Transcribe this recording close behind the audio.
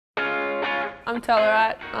I'm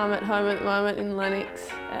Wright. I'm at home at the moment in Lennox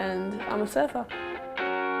and I'm a surfer.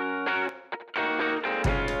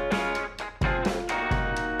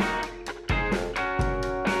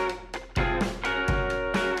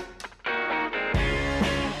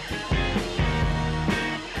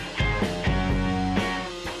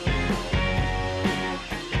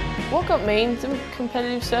 What got me into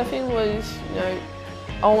competitive surfing was,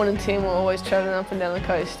 Owen and Tim were always travelling up and down the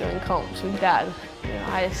coast doing comps with Dad.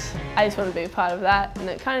 I just wanted to be a part of that, and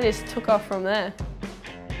it kind of just took off from there.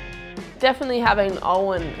 Definitely having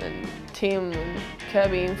Owen and Tim and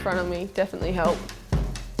Kirby in front of me definitely helped.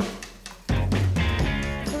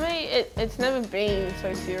 For me, it's never been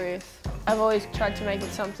so serious. I've always tried to make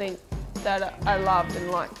it something that I loved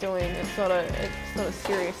and liked doing. It's not a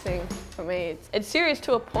serious thing for me. It's serious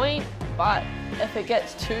to a point, but if it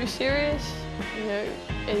gets too serious,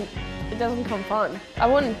 it doesn't become fun. I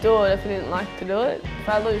wouldn't do it if I didn't like to do it. If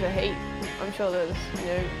I lose a heat, I'm sure there's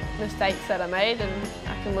mistakes that I made and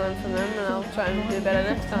I can learn from them and I'll try and do better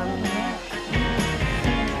next time.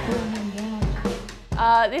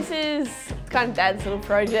 This is kind of Dad's little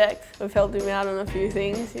project. We've helped him out on a few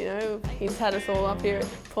things, He's had us all up here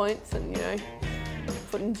at points and,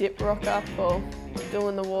 putting gyp rock up or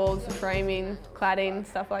doing the walls, the framing, cladding,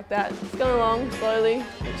 stuff like that. It's going along slowly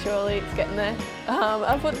but surely, it's getting there.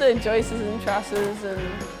 I put the joists and trusses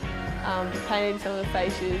and painted some of the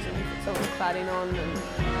fascias and put some of the cladding on.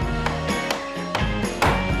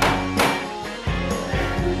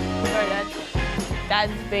 Sorry, Dad.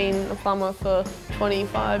 Dad's been a plumber for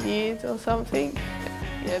 25 years or something.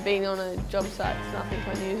 Being on a job site is nothing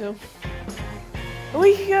unusual. A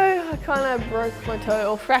week ago, I kind of broke my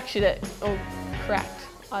toe, or fractured it, or cracked,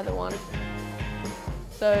 either one.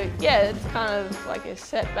 So yeah, it's kind of like a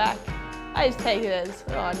setback. I just take it as,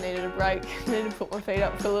 I needed a break, needed to put my feet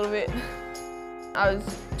up for a little bit. I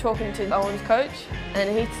was talking to Owen's coach, and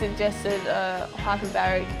he suggested a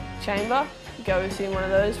hyperbaric chamber. Go sit in one of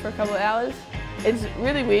those for a couple of hours. It's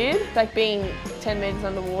really weird, it's like being 10 metres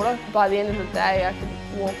underwater. By the end of the day, I could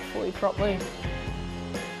walk fully properly.